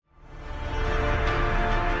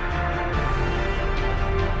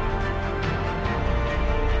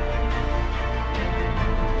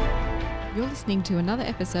listening to another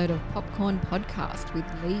episode of Popcorn Podcast with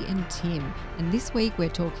Lee and Tim. And this week we're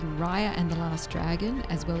talking Raya and the Last Dragon,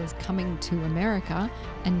 as well as Coming to America,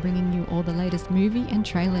 and bringing you all the latest movie and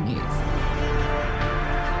trailer news.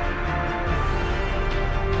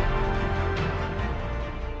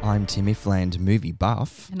 I'm Tim Ifland, movie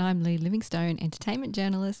buff. And I'm Lee Livingstone, entertainment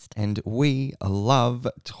journalist. And we love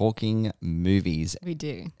talking movies. We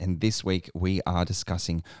do. And this week we are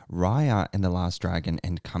discussing Raya and the Last Dragon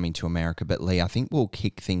and Coming to America. But Lee, I think we'll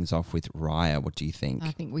kick things off with Raya. What do you think?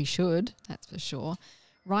 I think we should, that's for sure.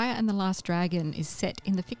 Raya and the Last Dragon is set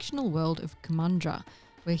in the fictional world of Kumandra,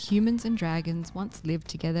 where humans and dragons once lived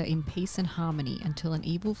together in peace and harmony until an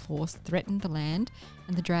evil force threatened the land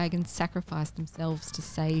and the dragons sacrificed themselves to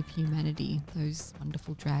save humanity, those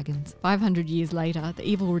wonderful dragons. 500 years later, the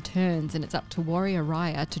evil returns and it's up to warrior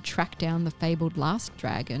Raya to track down the fabled last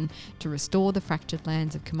dragon to restore the fractured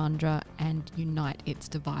lands of Kumandra and unite its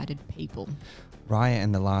divided people. Raya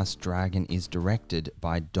and the Last Dragon is directed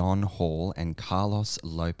by Don Hall and Carlos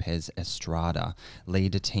Lopez Estrada,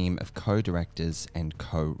 lead a team of co-directors and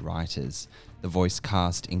co-writers. The voice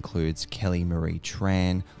cast includes Kelly Marie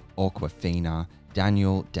Tran, Awkwafina,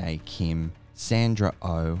 Daniel Day Kim, Sandra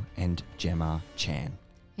Oh, and Gemma Chan.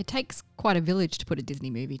 It takes quite a village to put a Disney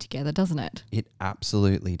movie together, doesn't it? It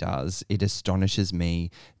absolutely does. It astonishes me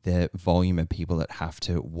the volume of people that have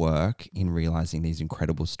to work in realizing these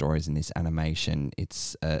incredible stories in this animation.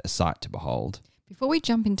 It's a sight to behold. Before we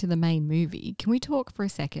jump into the main movie, can we talk for a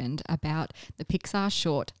second about the Pixar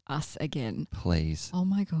short Us Again? Please. Oh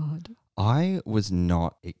my God. I was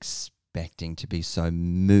not expecting to be so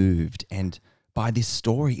moved and by this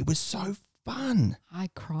story. It was so fun. I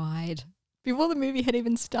cried. Before the movie had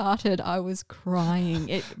even started, I was crying.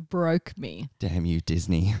 It broke me. Damn you,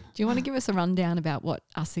 Disney. Do you want to give us a rundown about what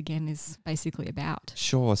Us Again is basically about?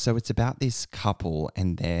 Sure. So it's about this couple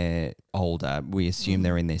and they're older. We assume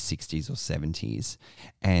they're in their 60s or 70s.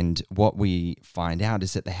 And what we find out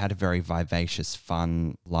is that they had a very vivacious,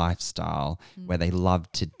 fun lifestyle where they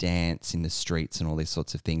loved to dance in the streets and all these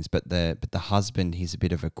sorts of things. But the husband, he's a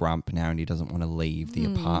bit of a grump now and he doesn't want to leave the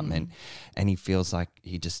apartment. And he feels like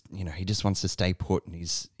he just wants to stay put, and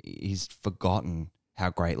he's forgotten how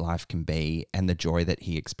great life can be and the joy that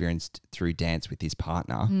he experienced through dance with his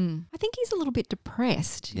partner. I think he's a little bit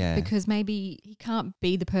depressed because maybe he can't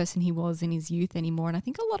be the person he was in his youth anymore. And I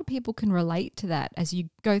think a lot of people can relate to that. As you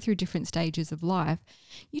go through different stages of life,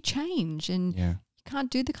 you change and you can't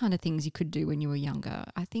do the kind of things you could do when you were younger.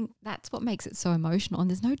 I think that's what makes it so emotional. And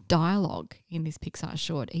there's no dialogue in this Pixar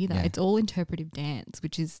short either. It's all interpretive dance,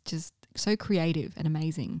 which is just so creative and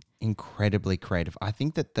amazing. Incredibly creative. I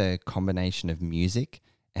think that the combination of music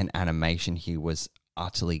and animation here was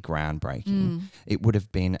utterly groundbreaking. It would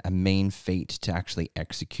have been a mean feat to actually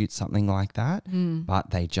execute something like that,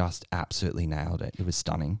 but they just absolutely nailed it. It was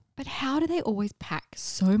stunning. But how do they always pack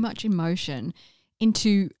so much emotion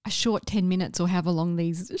into a short 10 minutes or however long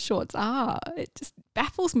these shorts are? It just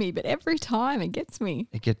baffles me, but every time it gets me.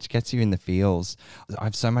 It gets you in the feels. I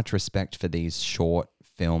have so much respect for these short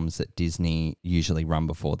films that Disney usually run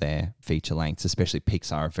before their feature lengths, especially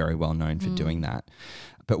Pixar are very well known for doing that.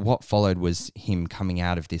 But what followed was him coming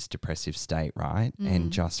out of this depressive state, right?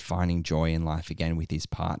 And just finding joy in life again with his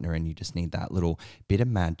partner. And you just need that little bit of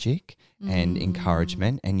magic and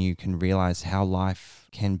encouragement, and you can realize how life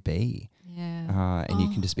can be. And you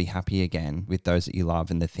can just be happy again with those that you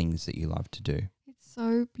love and the things that you love to do.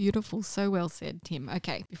 So beautiful. So well said, Tim.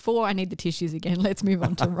 Okay, before I need the tissues again, let's move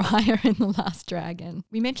on to Raya and the Last Dragon.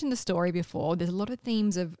 We mentioned the story before. There's a lot of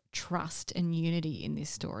themes of trust and unity in this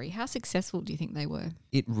story. How successful do you think they were?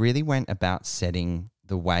 It really went about setting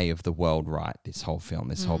the way of the world right, this whole film,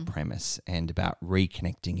 this whole premise, and about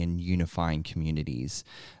reconnecting and unifying communities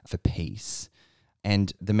for peace.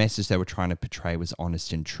 And the message they were trying to portray was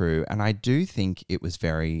honest and true. And I do think it was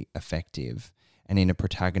very effective. And in a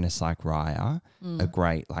protagonist like Raya, a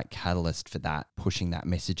great catalyst for that, pushing that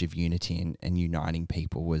message of unity and uniting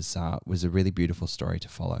people was a really beautiful story to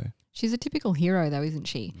follow. She's a typical hero though, isn't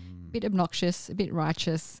she? A bit obnoxious, a bit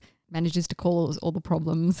righteous, manages to cause all the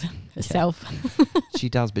problems herself. She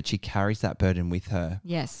does, but she carries that burden with her.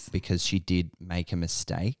 Yes. Because she did make a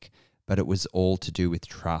mistake, but it was all to do with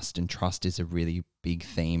trust. And trust is a really big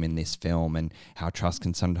theme in this film, and how trust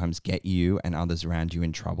can sometimes get you and others around you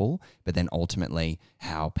in trouble, but then ultimately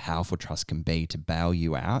how powerful trust can be to bail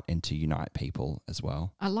you out and to unite people as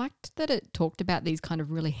well. I liked that it talked about these kind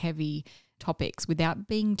of really heavy topics without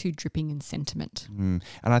being too dripping in sentiment. And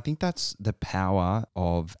I think that's the power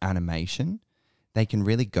of animation, they can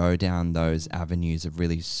really go down those avenues of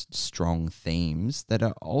really strong themes that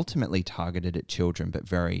are ultimately targeted at children but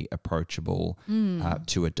very approachable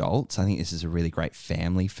to adults. I think this is a really great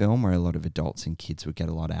family film where a lot of adults and kids would get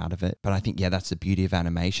a lot out of it. But I think, yeah, that's the beauty of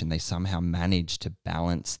animation. They somehow manage to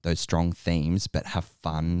balance those strong themes but have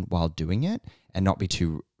fun while doing it and not be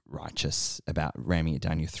too righteous about ramming it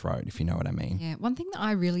down your throat, if you know what I mean. Yeah, one thing that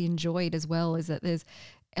I really enjoyed as well is that there's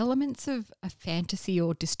elements of a fantasy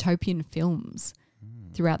or dystopian films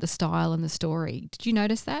throughout the style and the story. Did you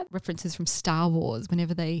notice that? References from Star Wars,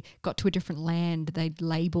 whenever they got to a different land, they'd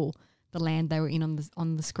label the land they were in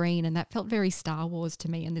on the screen, and that felt very Star Wars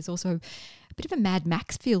to me. And there's also a bit of a Mad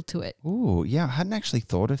Max feel to it. Ooh, yeah, I hadn't actually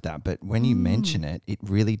thought of that, but when you mention it, it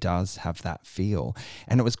really does have that feel.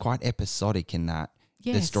 And it was quite episodic in that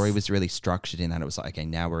the story was really structured in that it was like, okay,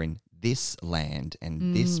 now we're in this land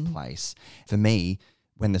and this place. For me,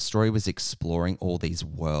 when the story was exploring all these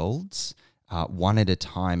worlds, one at a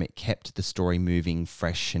time, it kept the story moving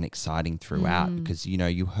fresh and exciting throughout because, you know,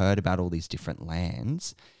 you heard about all these different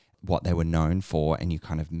lands, what they were known for, and you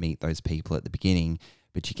kind of meet those people at the beginning,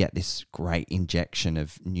 but you get this great injection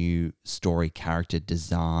of new story character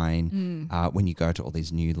design when you go to all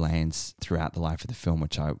these new lands throughout the life of the film,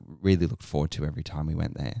 which I really looked forward to every time we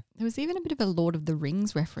went there. There was even a bit of a Lord of the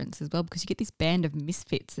Rings reference as well, because you get this band of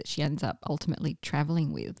misfits that she ends up ultimately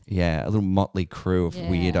traveling with. Yeah, a little motley crew of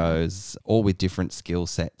weirdos, all with different skill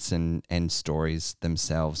sets and stories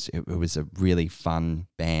themselves. It was a really fun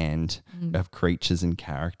band of creatures and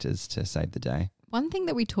characters to save the day. One thing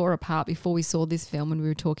that we tore apart before we saw this film when we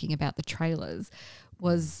were talking about the trailers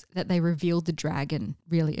was that they revealed the dragon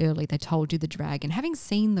really early. They told you the dragon. Having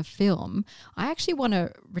seen the film, I actually want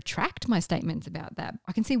to retract my statements about that.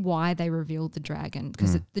 I can see why they revealed the dragon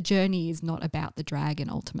because the journey is not about the dragon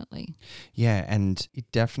ultimately. Yeah, and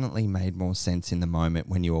it definitely made more sense in the moment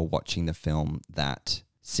when you were watching the film that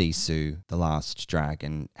Sisu, the last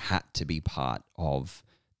dragon, had to be part of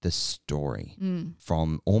the story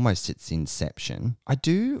from almost its inception. I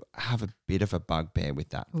do have a bit of a bugbear with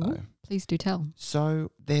that though. Please do tell. So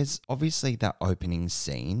there's obviously that opening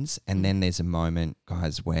scenes and then there's a moment,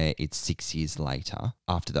 guys, where it's 6 years later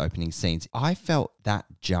after the opening scenes. I felt that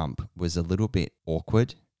jump was a little bit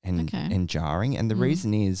awkward and jarring. And the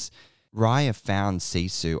reason is Raya found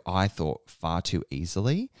Sisu, I thought, far too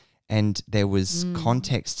easily. And there was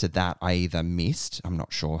context to that I either missed, I'm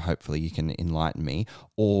not sure, hopefully you can enlighten me,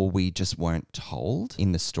 or we just weren't told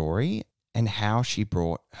in the story. And how she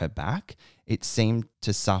brought her back, it seemed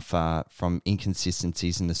to suffer from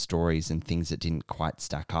inconsistencies in the stories and things that didn't quite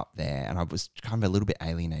stack up there. And I was kind of a little bit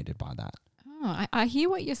alienated by that. Oh, I hear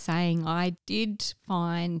what you're saying. I did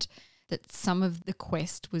find that some of the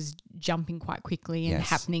quest was jumping quite quickly and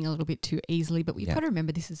happening a little bit too easily. But we've got to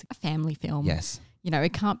remember this is a family film. Yes. You know,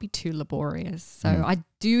 it can't be too laborious. So I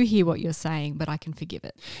do hear what you're saying, but I can forgive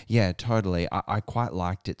it. Yeah, totally. I quite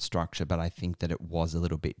liked its structure, but I think that it was a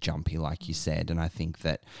little bit jumpy, like you said. And I think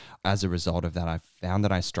that as a result of that, I found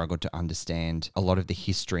that I struggled to understand a lot of the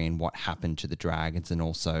history and what happened to the dragons and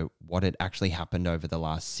also what had actually happened over the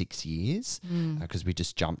last 6 years because we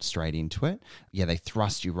just jumped straight into it. Yeah, they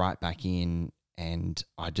thrust you right back in. And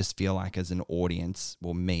I just feel like as an audience,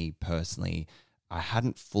 well, me personally, I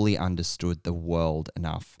hadn't fully understood the world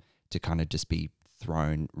enough to kind of just be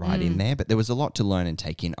thrown right in there. But there was a lot to learn and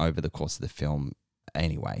take in over the course of the film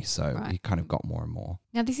anyway. So you kind of got more and more.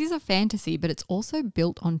 Now, this is a fantasy, but it's also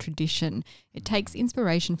built on tradition. It takes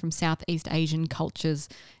inspiration from Southeast Asian cultures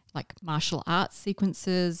like martial arts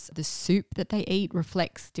sequences. The soup that they eat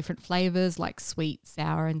reflects different flavors like sweet,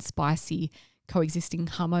 sour and spicy coexisting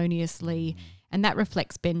harmoniously. And that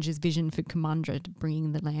reflects Benja's vision for Kumandra,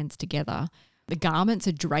 bringing the lands together. The garments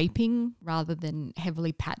are draping rather than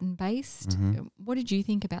heavily pattern-based. What did you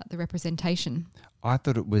think about the representation? I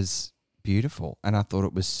thought it was beautiful and I thought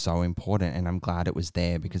it was so important and I'm glad it was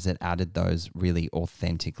there because it added those really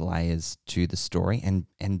authentic layers to the story and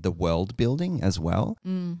the world building as well.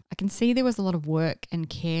 I can see there was a lot of work and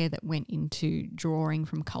care that went into drawing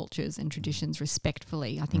from cultures and traditions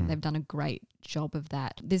respectfully. I think they've done a great job of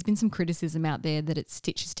that. There's been some criticism out there that it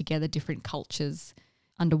stitches together different cultures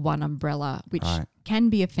under one umbrella, which can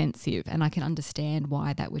be offensive, and I can understand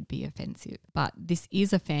why that would be offensive. But this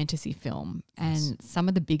is a fantasy film, and some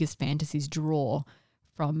of the biggest fantasies draw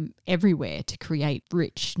from everywhere to create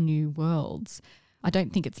rich new worlds. I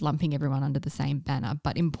don't think it's lumping everyone under the same banner,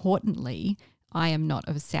 but importantly, I am not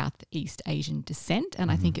of Southeast Asian descent,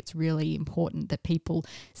 and I think it's really important that people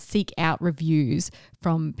seek out reviews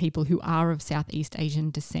from people who are of Southeast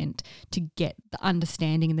Asian descent to get the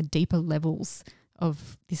understanding and the deeper levels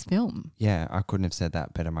of this film. Yeah, I couldn't have said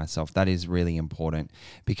that better myself. That is really important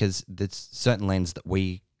because the certain lens that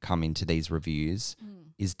we come into these reviews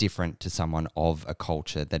is different to someone of a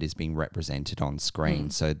culture that is being represented on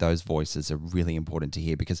screen. So those voices are really important to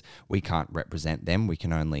hear because we can't represent them. We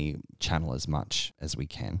can only channel as much as we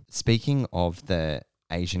can. Speaking of the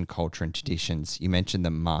Asian culture and traditions, you mentioned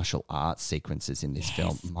the martial arts sequences in this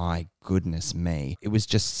film. My goodness me. It was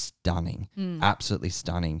just stunning. Absolutely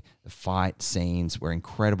stunning. The fight scenes were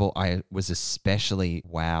incredible. I was especially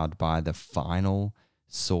wowed by the final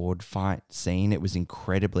sword fight scene. It was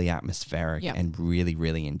incredibly atmospheric and really,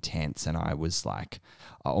 really intense. And I was like,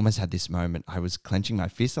 I almost had this moment. I was clenching my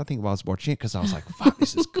fist, I think, while I was watching it because I was like, fuck,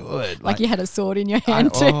 this is good. Like you had a sword in your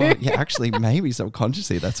hand too. Yeah, actually, maybe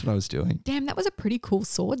subconsciously that's what I was doing. Damn, that was a pretty cool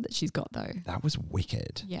sword that she's got though. That was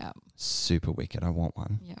wicked. Yeah. Super wicked. I want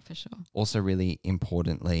one. Yeah, for sure. Also, really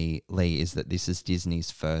importantly, Lee, is that this is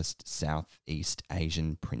Disney's first Southeast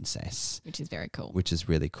Asian princess. Which is very cool. Which is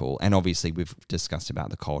really cool. And obviously, we've discussed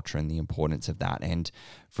about the culture and the importance of that. And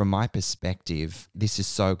from my perspective, this is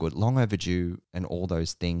so good. Long overdue and all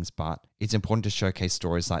those things, but it's important to showcase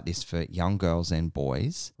stories like this for young girls and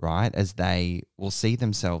boys, right? As they will see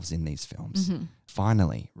themselves in these films.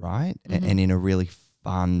 Finally, right? And in a really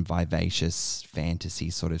fun, vivacious fantasy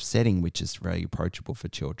sort of setting, which is very approachable for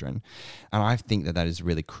children. And I think that that is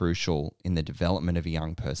really crucial in the development of a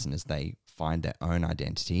young person as they find their own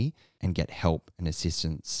identity and get help and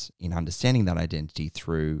assistance in understanding that identity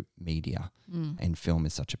through media. And film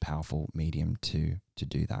is such a powerful medium to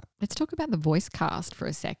do that. Let's talk about the voice cast for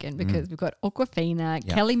a second because we've got Awkwafina,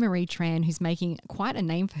 Kelly Marie Tran, who's making quite a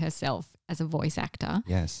name for herself as a voice actor.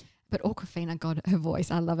 Yes. But Awkwafina, God, her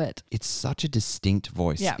voice, I love it. It's such a distinct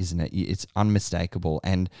voice, isn't it? It's unmistakable.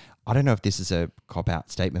 And I don't know if this is a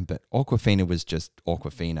cop-out statement, but Awkwafina was just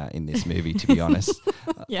Awkwafina in this movie, to be honest.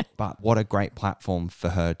 But what a great platform for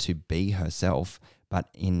her to be herself, but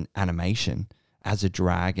in animation as a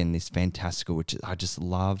dragon, this fantastical, which I just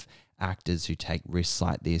love actors who take risks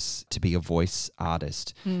like this to be a voice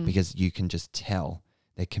artist because you can just tell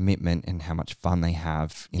their commitment and how much fun they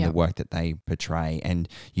have in the work that they portray. And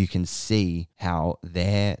you can see how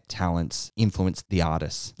their talents influence the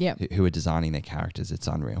artists who are designing their characters. It's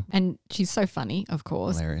unreal. And she's so funny, of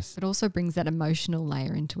course. Hilarious. But also brings that emotional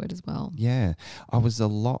layer into it as well. Yeah. I was a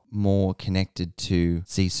lot more connected to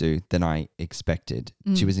Sisu than I expected.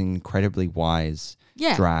 She was an incredibly wise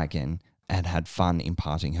dragon and had fun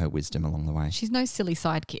imparting her wisdom along the way. She's no silly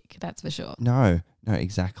sidekick, that's for sure. No,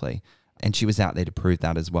 exactly. And she was out there to prove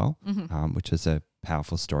that as well, which was a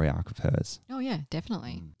powerful story arc of hers. Oh, yeah,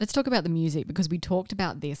 definitely. Let's talk about the music because we talked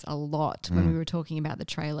about this a lot when we were talking about the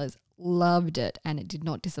trailers. Loved it and it did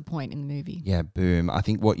not disappoint in the movie. Yeah, boom. I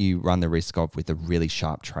think what you run the risk of with a really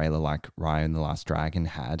sharp trailer like Raya and the Last Dragon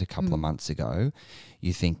had a couple of months ago,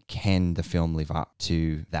 you think, can the film live up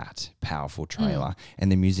to that powerful trailer?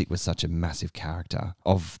 And the music was such a massive character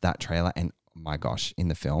of that trailer and my gosh, in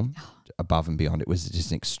the film, above and beyond. It was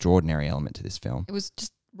just an extraordinary element to this film. It was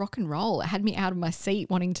just rock and roll. It had me out of my seat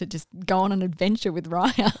wanting to just go on an adventure with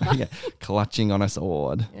Raya. Clutching on a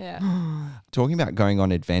sword. Yeah. Talking about going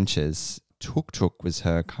on adventures, Tuk Tuk was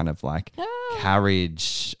her kind of like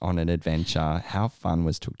carriage on an adventure. How fun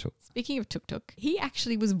was Tuk Tuk? Speaking of Tuk Tuk, he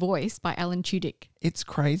actually was voiced by Alan Tudyk. It's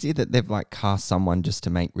crazy that they've like cast someone just to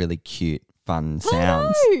make really cute fun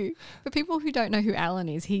sounds. For people who don't know who Alan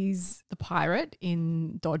is, he's the pirate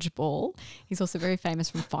in Dodgeball. He's also very famous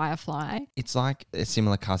from Firefly. It's like a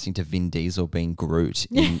similar casting to Vin Diesel being Groot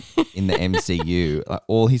in the MCU. Like,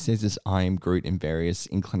 all he says is, I am Groot in various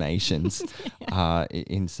inclinations.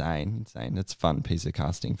 Insane. It's a fun piece of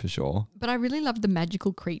casting for sure. But I really loved the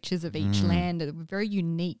magical creatures of each land. They were very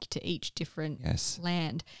unique to each different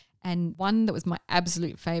land. And one that was my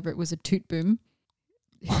absolute favourite was a Toot Boom.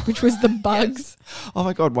 Which was the bugs. Oh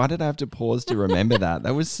my God, why did I have to pause to remember that?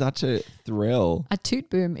 That was such a thrill. A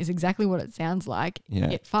toot boom is exactly what it sounds like.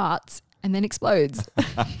 It farts and then explodes.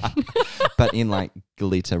 But in like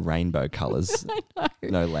glitter rainbow colours,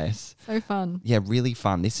 no less. So fun. Yeah, really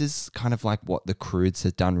fun. This is kind of like what the Croods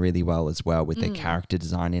has done really well as well with their character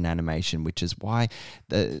design in animation, which is why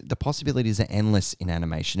the possibilities are endless in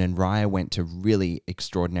animation. And Raya went to really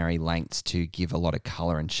extraordinary lengths to give a lot of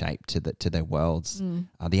colour and shape to their worlds.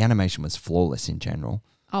 The animation was flawless in general.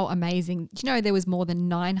 Oh, amazing. Do you know there was more than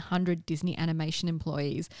 900 Disney animation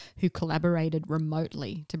employees who collaborated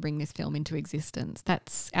remotely to bring this film into existence?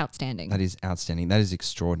 That's outstanding. That is outstanding. That is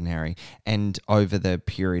extraordinary. And over the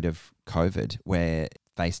period of COVID where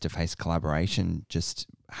face-to-face collaboration just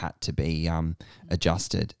had to be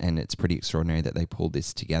adjusted, and it's pretty extraordinary that they pulled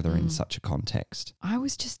this together in such a context. I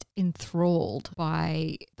was just enthralled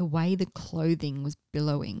by the way the clothing was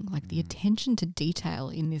billowing, like the attention to detail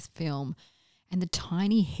in this film and the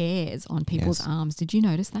tiny hairs on people's arms. Did you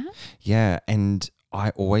notice that? Yeah, and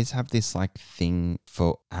I always have this like thing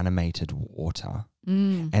for animated water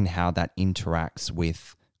and how that interacts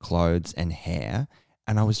with clothes and hair.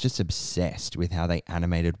 And I was just obsessed with how they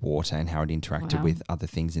animated water and how it interacted with other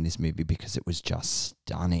things in this movie because it was just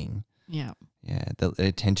stunning. Yeah. Yeah, the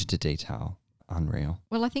attention to detail, unreal.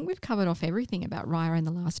 Well, I think we've covered off everything about Raya and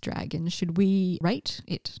the Last Dragon. Should we rate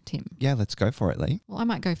it, Tim? Yeah, let's go for it, Lee. Well, I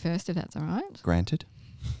might go first if that's all right. Granted.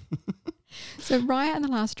 So Raya and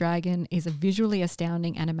the Last Dragon is a visually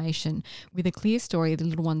astounding animation with a clear story the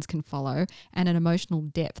little ones can follow and an emotional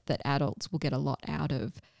depth that adults will get a lot out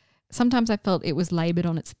of. Sometimes I felt it was laboured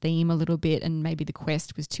on its theme a little bit and maybe the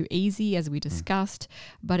quest was too easy, as we discussed,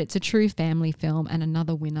 but it's a true family film and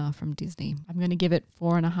another winner from Disney. I'm going to give it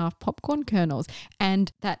 4.5 popcorn kernels,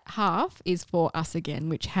 and that half is for Us Again,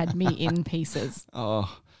 which had me in pieces.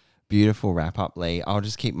 Oh, beautiful wrap up, Lee. I'll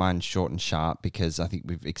just keep mine short and sharp because I think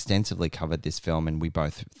we've extensively covered this film and we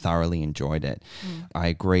both thoroughly enjoyed it. I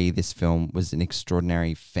agree, this film was an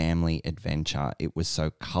extraordinary family adventure. It was so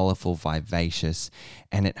colourful, vivacious,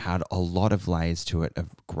 and it had a lot of layers to it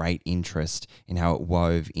of great interest in how it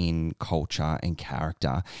wove in culture and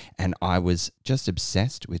character. And I was just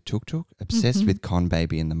obsessed with Tuk Tuk, obsessed with Con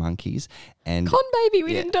Baby and the monkeys. And Con Baby,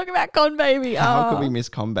 we didn't talk about Con Baby. How could we miss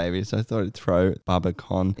Con Baby? So I thought I'd throw Baba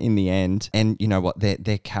Con in the end. And you know what?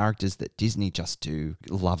 They're characters that Disney just do,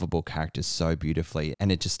 lovable characters so beautifully.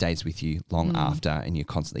 And it just stays with you long after and you're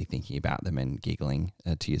constantly thinking about them and giggling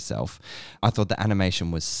to yourself. I thought the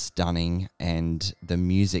animation was stunning and the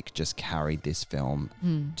music just carried this film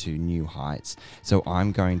to new heights. So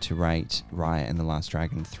I'm going to rate Raya and the Last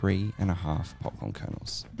Dragon 3.5 popcorn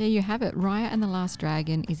kernels. There you have it. Raya and the Last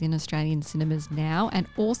Dragon is in Australian cinemas now and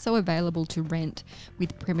also available to rent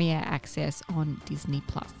with premiere access on Disney+.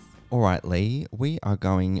 All right, Lee, we are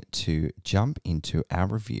going to jump into our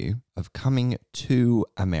review of Coming to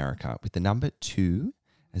America with the number 2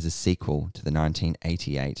 as a sequel to the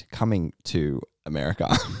 1988 Coming to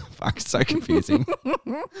America. Fuck, so confusing.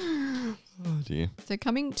 Oh dear. So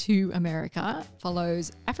Coming to America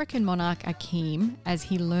follows African monarch Akeem as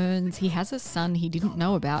he learns he has a son he didn't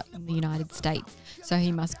know about in the United States. So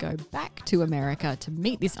he must go back to America to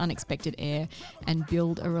meet this unexpected heir and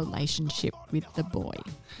build a relationship with the boy.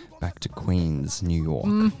 Back to Queens, New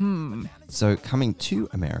York. So Coming to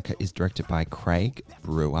America is directed by Craig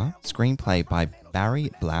Brewer, screenplay by Barry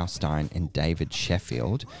Blaustein and David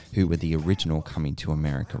Sheffield, who were the original Coming to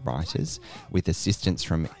America writers, with assistance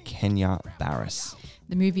from Kenya Barris.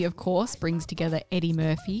 The movie, of course, brings together Eddie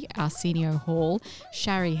Murphy, Arsenio Hall,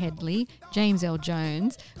 Shari Headley, James L.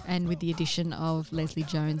 Jones, and with the addition of Leslie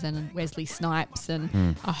Jones and Wesley Snipes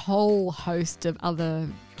and a whole host of other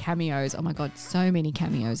cameos. Oh my God, so many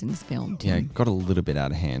cameos in this film, Tim. Yeah, got a little bit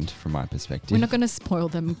out of hand from my perspective. We're not going to spoil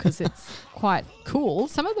them because it's quite cool.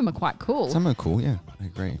 Some of them are quite cool. Some are cool, yeah, I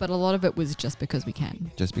agree. But a lot of it was just because we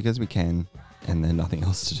can. Just because we can, and there's nothing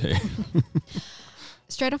else to do.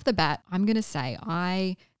 Straight off the bat, I'm going to say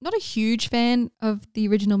I'm not a huge fan of the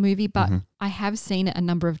original movie, but I have seen it a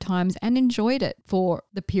number of times and enjoyed it for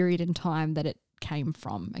the period in time that it came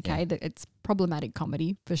from, okay? Yeah. It's problematic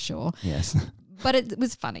comedy for sure. Yes. But it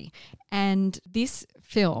was funny. And this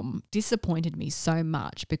film disappointed me so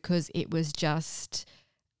much because it was just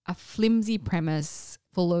a flimsy premise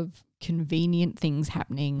full of convenient things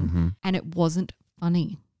happening and it wasn't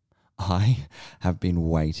funny. I have been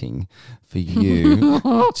waiting for you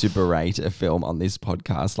to berate a film on this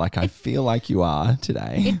podcast like I feel like you are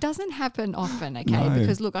today. It doesn't happen often, okay? No.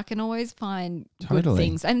 Because, look, I can always find good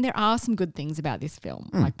things. And there are some good things about this film.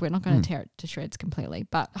 Like, we're not going to tear it to shreds completely.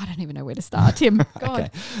 But I don't even know where to start, Tim. God. Okay,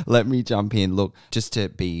 let me jump in. Look, just to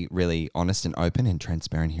be really honest and open and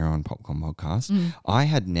transparent here on Popcorn Podcast, I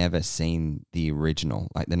had never seen the original,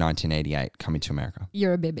 like the 1988 Coming to America.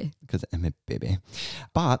 You're a baby. Because I'm a baby.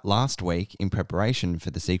 But last week, in preparation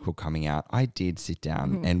for the sequel coming out, I did sit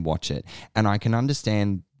down and watch it. And I can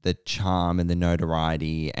understand the charm and the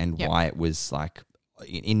notoriety and why it was like,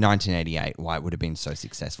 in 1988, why it would have been so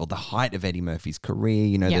successful. The height of Eddie Murphy's career,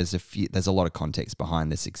 you know, there's a lot of context behind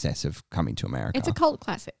the success of Coming to America. It's a cult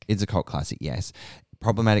classic. It's a cult classic, yes.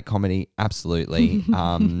 Problematic comedy, absolutely.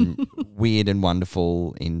 Weird and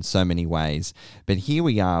wonderful in so many ways. But here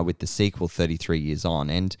we are with the sequel 33 years on.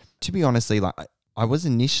 And to be honestly, like I was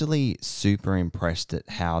initially super impressed at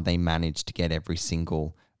how they managed to get every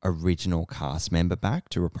single original cast member back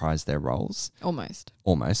to reprise their roles. Almost.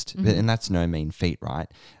 And that's no mean feat, right?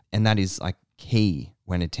 And that is like key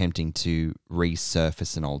when attempting to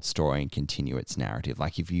resurface an old story and continue its narrative.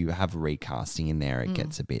 Like if you have recasting in there, it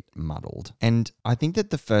gets a bit muddled. And I think that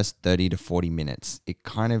the first 30 to 40 minutes, it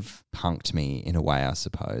kind of punked me in a way, I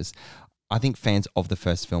suppose. I think fans of the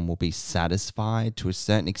first film will be satisfied to a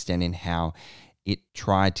certain extent in how it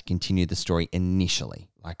tried to continue the story initially,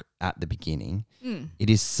 like at the beginning. It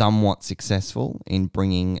is somewhat successful in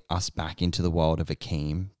bringing us back into the world of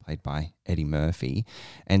Akeem, played by Eddie Murphy,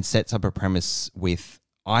 and sets up a premise with,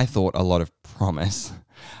 I thought, a lot of promise.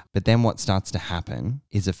 But then what starts to happen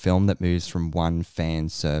is a film that moves from one fan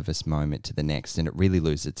service moment to the next, and it really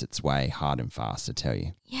loses its way hard and fast, I tell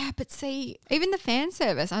you. Yeah, but see, even the fan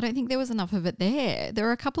service, I don't think there was enough of it there. There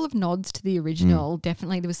are a couple of nods to the original.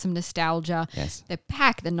 Definitely there was some nostalgia. Yes. They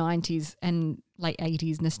pack the 90s and late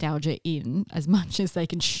 80s nostalgia in as much as they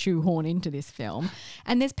can shoehorn into this film.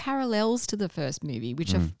 And there's parallels to the first movie,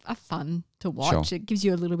 which are fun to watch. Sure. It gives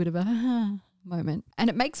you a little bit of a moment and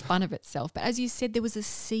it makes fun of itself. But as you said, there was a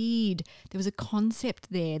seed, there was a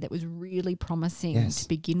concept there that was really promising to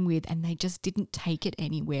begin with, and they just didn't take it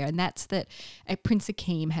anywhere. And that's that Prince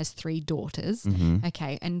Akeem has 3 daughters.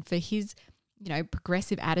 Okay. And for his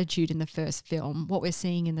progressive attitude in the first film, what we're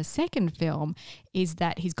seeing in the second film is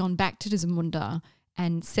that he's gone back to Zamunda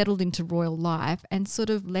and settled into royal life and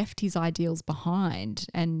sort of left his ideals behind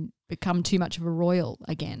and become too much of a royal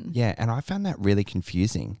again. Yeah, and I found that really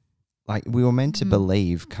confusing. Like we were meant to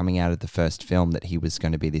believe coming out of the first film that he was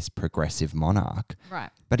going to be this progressive monarch. Right.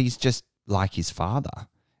 But he's just like his father.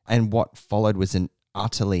 And what followed was an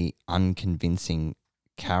utterly unconvincing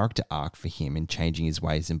character arc for him in changing his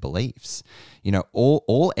ways and beliefs.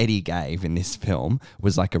 All Eddie gave in this film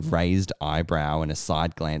was like a raised eyebrow and a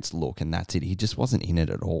side glance look, and that's it. He just wasn't in it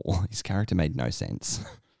at all. His character made no sense.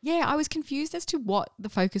 Yeah, I was confused as to what the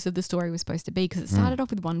focus of the story was supposed to be, because it started off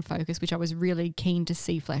with one focus, which I was really keen to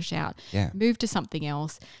see flesh out, moved to something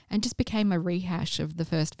else, and just became a rehash of the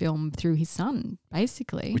first film through his son,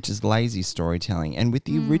 basically. Which is lazy storytelling. And with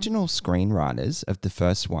the original screenwriters of the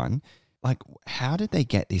first one, like, how did they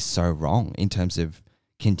get this so wrong in terms of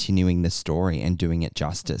continuing the story and doing it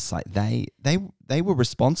justice? Like, they were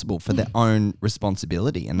responsible for their own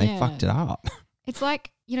responsibility, and they fucked it up. It's like,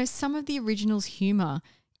 some of the original's humour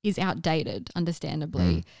is outdated,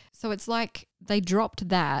 understandably. So it's like they dropped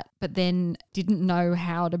that, but then didn't know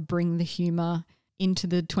how to bring the humour into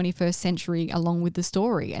the 21st century along with the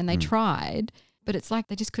story. And they tried, but it's like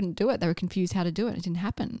they just couldn't do it. They were confused how to do it. It didn't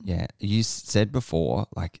happen. Yeah. You said before,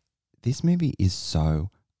 like, this movie is so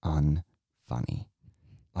unfunny.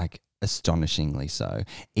 Like, astonishingly so.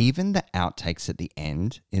 Even the outtakes at the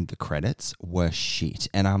end in the credits were shit.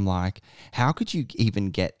 And I'm like, how could you even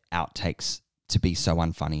get outtakes to be so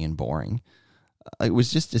unfunny and boring? It was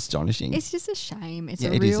just astonishing. It's just a shame. It's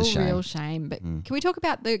it is a shame. real shame. But can we talk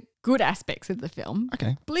about the good aspects of the film?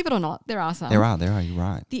 Okay. Believe it or not, there are some. There are, you're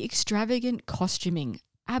right. The extravagant costuming,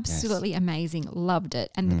 absolutely amazing. Loved it.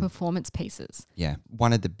 And the performance pieces. Yeah.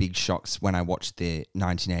 One of the big shocks when I watched the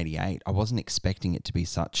 1988, I wasn't expecting it to be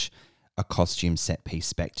such a costume set piece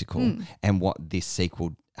spectacle. And what this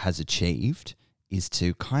sequel has achieved is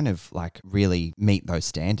to kind of like really meet those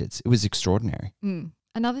standards. It was extraordinary.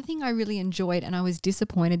 Another thing I really enjoyed, and I was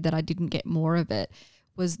disappointed that I didn't get more of it,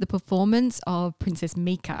 was the performance of Princess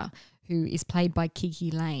Mika, who is played by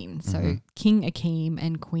Kiki Lane. So King Akeem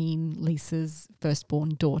and Queen Lisa's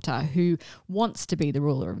firstborn daughter, who wants to be the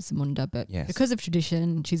ruler of Zamunda, but because of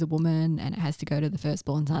tradition, she's a woman and it has to go to the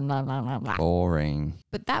firstborn son, blah, blah, blah, blah. Boring.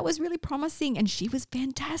 But that was really promising and she was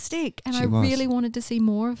fantastic and I really wanted to see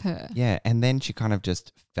more of her. Yeah, and then she kind of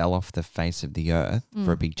just fell off the face of the earth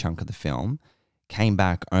for a big chunk of the film, came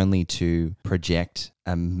back only to project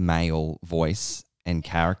a male voice and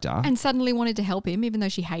character. And suddenly wanted to help him, even though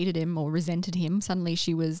she hated him or resented him. Suddenly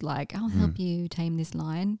she was like, I'll help you tame this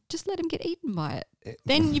lion. Just let him get eaten by it.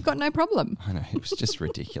 Then you've got no problem. I know, it was just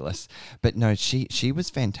ridiculous. But no, she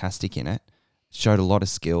was fantastic in it. Showed a lot of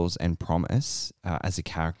skills and promise as a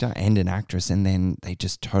character and an actress. And then they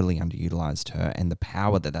just totally underutilized her and the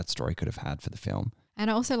power that story could have had for the film.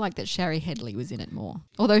 And I also like that Shari Headley was in it more.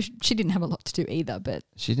 Although she didn't have a lot to do either. But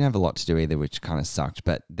she didn't have a lot to do either, which kind of sucked.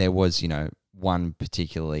 But there was, one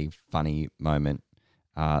particularly funny moment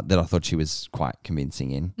that I thought she was quite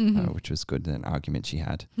convincing in, which was good, an argument she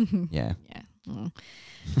had. Yeah.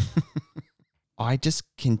 I just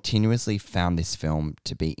continuously found this film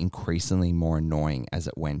to be increasingly more annoying as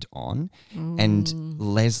it went on. And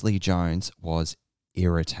Leslie Jones was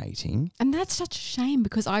irritating. And that's such a shame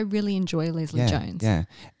because I really enjoy Leslie Jones. Yeah.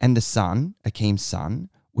 And the son, Akeem's son,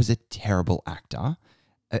 was a terrible actor.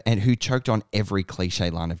 and who choked on every cliche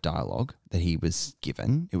line of dialogue that he was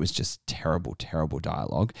given. It was just terrible, terrible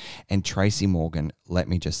dialogue. And Tracy Morgan, let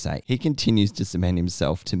me just say, he continues to cement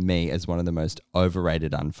himself to me as one of the most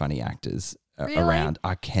overrated, unfunny actors around.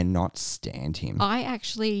 I cannot stand him. I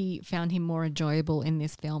actually found him more enjoyable in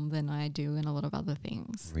this film than I do in a lot of other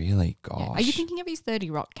things. Really? Gosh. Yeah. Are you thinking of his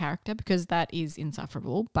 30 Rock character? Because that is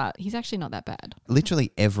insufferable, but he's actually not that bad.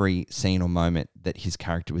 Literally every scene or moment that his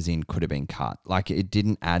character was in could have been cut. Like, it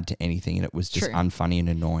didn't add to anything and it was just unfunny and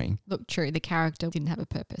annoying. Look, true. The character didn't have a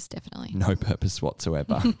purpose, definitely. No purpose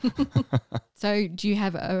whatsoever. So do you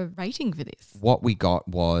have a rating for this? What we got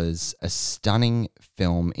was a stunning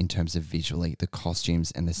film in terms of visually, the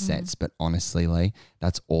costumes and the sets. But honestly, Lee,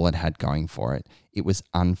 that's all it had going for it. It was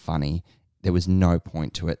unfunny. There was no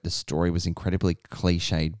point to it. The story was incredibly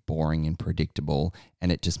cliched, boring and predictable,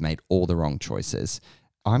 and it just made all the wrong choices.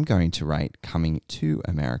 I'm going to rate Coming to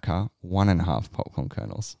America 1.5 popcorn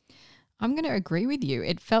kernels. I'm going to agree with you.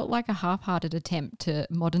 It felt like a half-hearted attempt to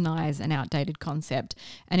modernize an outdated concept,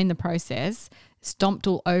 and in the process, stomped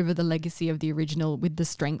all over the legacy of the original with the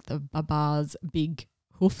strength of Baba's big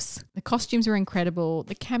hoofs. The costumes were incredible,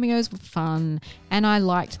 the cameos were fun, and I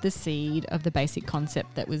liked the seed of the basic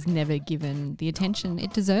concept that was never given the attention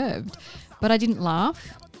it deserved. But I didn't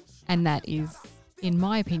laugh, and that is, in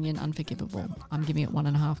my opinion, unforgivable. I'm giving it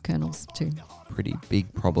 1.5 kernels too. Pretty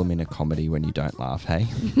big problem in a comedy when you don't laugh, hey?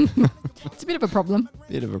 It's a bit of a problem.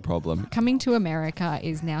 Bit of a problem. Coming to America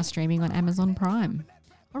is now streaming on Amazon Prime.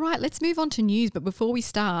 All right, let's move on to news. But before we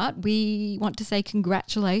start, we want to say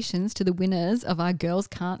congratulations to the winners of our Girls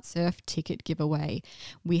Can't Surf ticket giveaway.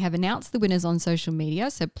 We have announced the winners on social media,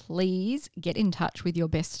 so please get in touch with your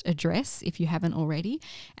best address if you haven't already,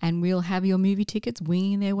 and we'll have your movie tickets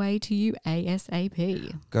winging their way to you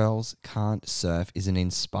ASAP. Girls Can't Surf is an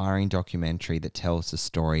inspiring documentary that tells the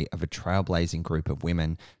story of a trailblazing group of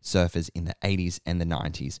women surfers in the 80s and the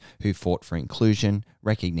 90s who fought for inclusion,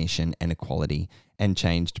 recognition, and equality, and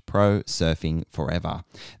changed pro surfing forever.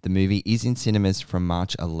 The movie is in cinemas from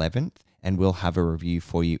March 11th, and we'll have a review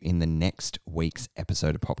for you in the next week's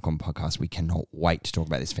episode of Popcorn Podcast. We cannot wait to talk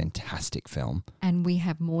about this fantastic film. And we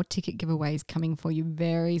have more ticket giveaways coming for you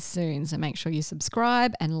very soon, so make sure you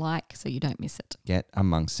subscribe and like so you don't miss it. Get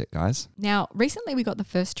amongst it, guys. Now, recently we got the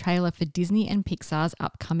first trailer for Disney and Pixar's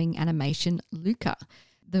upcoming animation, Luca.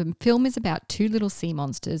 The film is about two little sea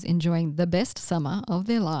monsters enjoying the best summer of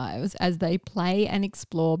their lives as they play and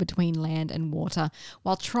explore between land and water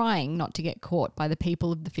while trying not to get caught by the people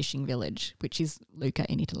of the fishing village, which is Lucca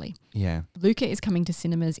in Italy. Yeah. Luca is coming to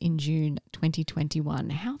cinemas in June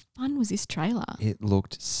 2021. How fun was this trailer? It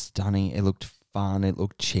looked stunning. It looked fun. It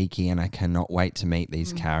looked cheeky, and I cannot wait to meet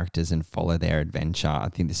these characters and follow their adventure. I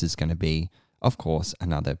think this is going to be, of course,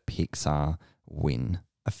 another Pixar win.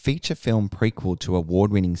 A feature film prequel to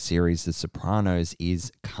award-winning series The Sopranos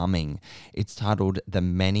is coming. It's titled The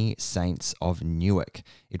Many Saints of Newark.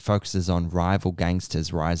 It focuses on rival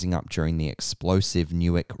gangsters rising up during the explosive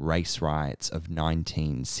Newark race riots of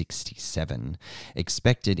 1967.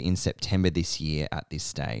 Expected in September this year at this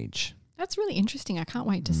stage. That's really interesting. I can't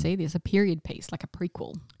wait to see this. A period piece, like a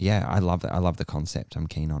prequel. Yeah, I love that. I love the concept. I'm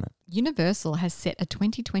keen on it. Universal has set a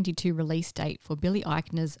 2022 release date for Billy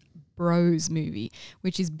Eichner's Bros movie,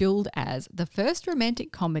 which is billed as the first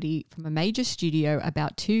romantic comedy from a major studio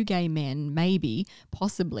about two gay men, maybe,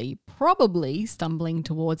 possibly, probably stumbling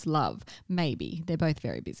towards love. Maybe. They're both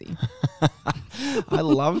very busy. I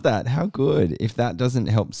love that. How good. If that doesn't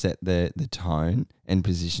help set the tone and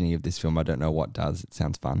positioning of this film, I don't know what does. It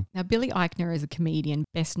sounds fun. Now, Billy Eichner is a comedian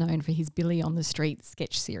best known for his Billy on the Street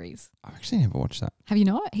sketch series. I've actually never watched that. Have you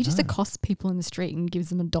not? He just accosts people in the street and gives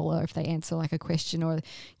them $1 if they answer like a question or,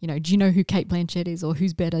 you know, do you know who Kate Blanchett is or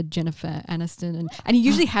who's better, Jennifer Aniston? And he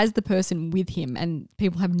usually has the person with him and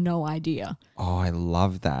people have no idea. Oh, I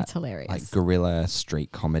love that. It's hilarious. Like guerrilla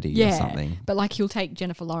street comedy or something. But like he'll take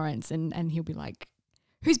Jennifer Lawrence and he'll be like,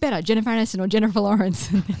 who's better, Jennifer Aniston or Jennifer Lawrence?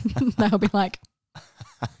 And then they'll be like,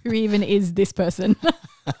 who even is this person?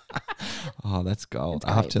 Oh, that's gold.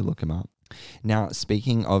 I'll have to look him up. Now,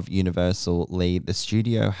 speaking of Universal, Lee, the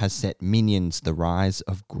studio has set Minions: The Rise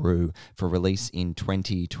of Gru for release in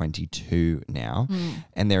 2022 now.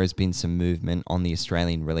 And there has been some movement on the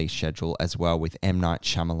Australian release schedule as well, with M. Night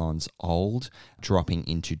Shyamalan's Old dropping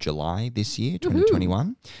into July this year,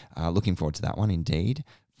 2021. Looking forward to that one indeed.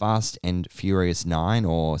 Fast and Furious 9,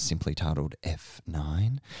 or simply titled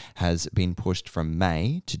F9, has been pushed from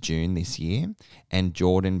May to June this year, and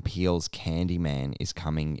Jordan Peele's Candyman is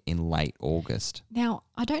coming in late August. Now,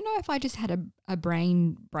 I don't know if I just had a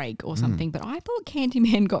brain break or something, but I thought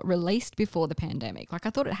Candyman got released before the pandemic. Like, I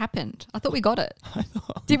thought it happened. I thought we got it. I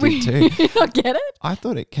thought Did we did too. not get it? I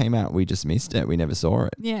thought it came out. We just missed it. We never saw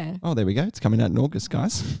it. Yeah. Oh, there we go. It's coming out in August,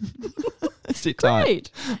 guys. Sit tight.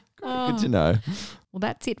 Great. Good to know. Well,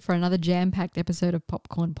 that's it for another jam-packed episode of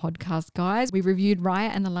Popcorn Podcast, guys. We reviewed Raya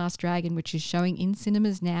and the Last Dragon, which is showing in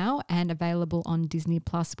cinemas now and available on Disney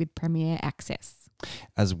Plus with premiere access.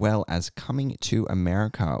 As well as coming to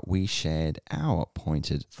America, we shared our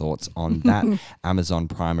pointed thoughts on that Amazon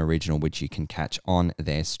Prime original, which you can catch on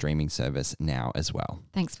their streaming service now as well.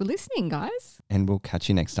 Thanks for listening, guys. And we'll catch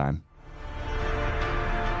you next time.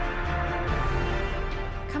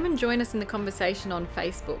 Come and join us in the conversation on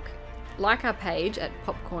Facebook. Like our page at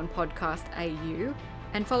Popcorn Podcast AU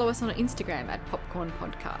and follow us on Instagram at Popcorn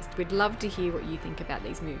Podcast. We'd love to hear what you think about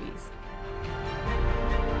these movies.